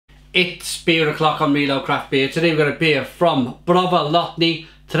It's beer o'clock on Milo Craft Beer. Today we've got a beer from Browar Lotny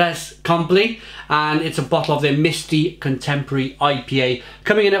Trzech Kumpli, and it's a bottle of their Misty Contemporary IPA,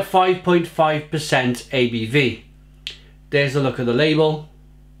 coming in at 5.5% ABV. There's a look at the label.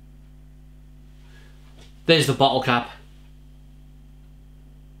 There's the bottle cap.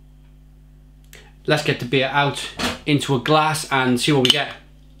 Let's get the beer out into a glass and see what we get.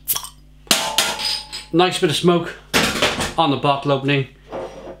 Nice bit of smoke on the bottle opening.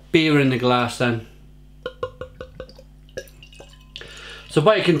 Beer in the glass then. So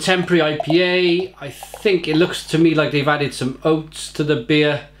by a contemporary IPA, I think it looks to me like they've added some oats to the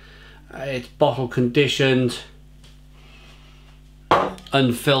beer. It's bottle conditioned,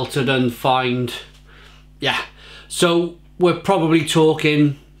 unfiltered, unfined. Yeah, so we're probably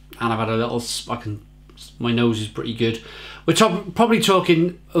talking, and I've had a little, my nose is pretty good. We're probably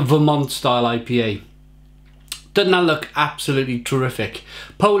talking a Vermont style IPA. Doesn't that look absolutely terrific?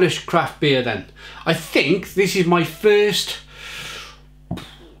 Polish craft beer then. I think this is my first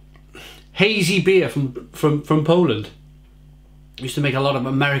hazy beer from Poland. I used to make a lot of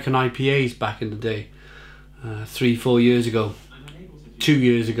American IPAs back in the day. 3-4 years ago. 2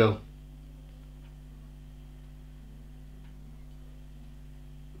 years ago.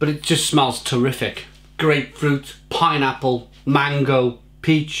 But it just smells terrific. Grapefruit, pineapple, mango,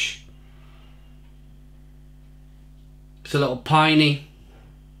 peach. It's a little piney.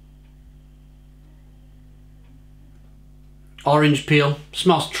 Orange peel.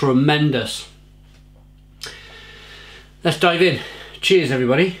 Smells tremendous. Let's dive in. Cheers,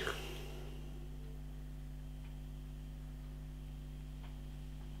 everybody.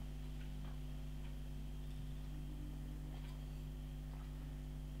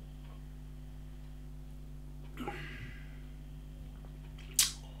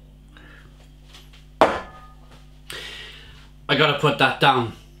 I gotta put that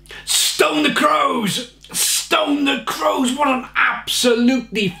down. Stone the Crows! Stone the Crows! What an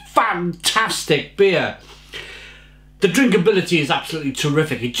absolutely fantastic beer. The drinkability is absolutely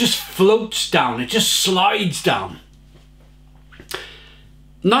terrific. It just floats down. It just slides down.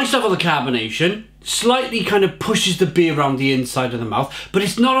 Nice level of carbonation. Slightly kind of pushes the beer around the inside of the mouth, but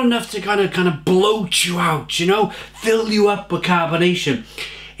it's not enough to kind of bloat you out, you know? Fill you up with carbonation.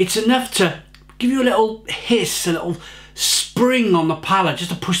 It's enough to give you a little hiss, a little spring on the palate,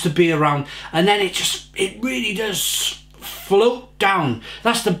 just to push the beer around, and then it really does float down.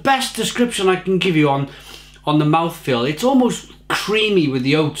 That's the best description I can give you on the mouthfeel. It's almost creamy with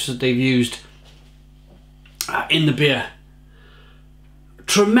the oats that they've used in the beer.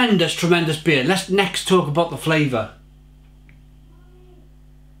 Tremendous, tremendous beer. Let's next talk about the flavour.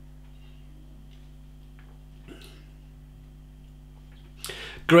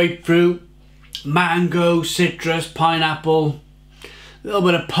 Grapefruit, mango, citrus, pineapple, a little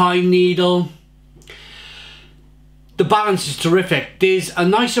bit of pine needle. The balance is terrific. There's a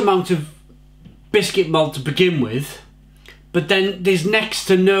nice amount of biscuit malt to begin with, but then there's next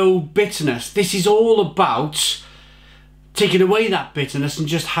to no bitterness. This is all about taking away that bitterness and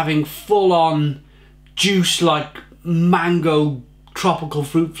just having full-on juice like mango tropical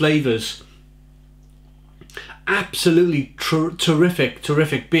fruit flavours. Absolutely terrific,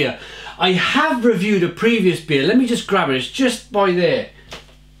 terrific beer. I have reviewed a previous beer. Let me just grab it. It's just by there.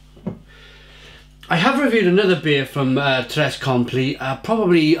 I have reviewed another beer from Trzech Kumpli,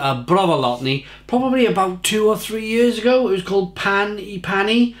 probably Browar Lotny, probably about 2 or 3 years ago. It was called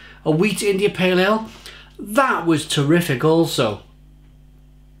IPA, a wheat India Pale Ale. That was terrific also.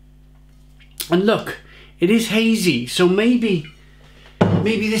 And look, it is hazy, so maybe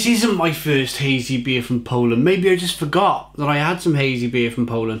this isn't my first hazy beer from Poland. Maybe I just forgot that I had some hazy beer from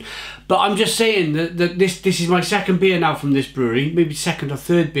Poland. But I'm just saying that this is my second beer now from this brewery, maybe second or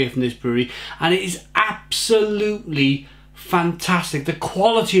third beer from this brewery, and it is absolutely fantastic. The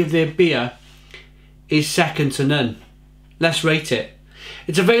quality of their beer is second to none. Let's rate it.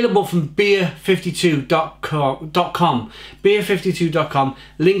 It's available from beer52.com. Beer52.com.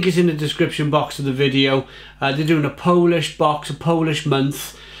 Link is in the description box of the video. They're doing a Polish box, a Polish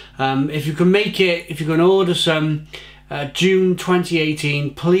month. If you can make it, if you can order some, June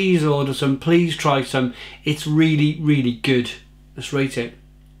 2018, please order some, please try some. It's really, really good. Let's rate it.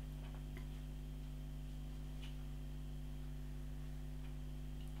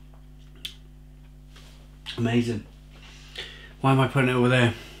 Amazing. Why am I putting it over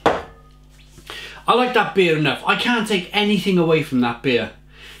there? I like that beer enough. I can't take anything away from that beer.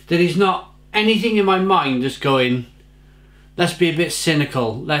 There is not anything in my mind that's going, let's be a bit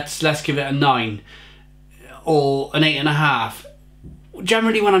cynical, let's give it a 9 or an 8.5.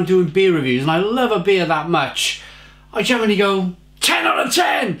 Generally when I'm doing beer reviews, and I love a beer that much, I generally go 10 out of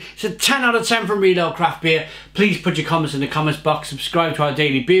 10! It's a 10 out of 10 from Real Ale Craft Beer. Please put your comments in the comments box, subscribe to our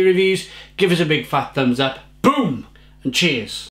daily beer reviews, give us a big fat thumbs up, boom, and cheers.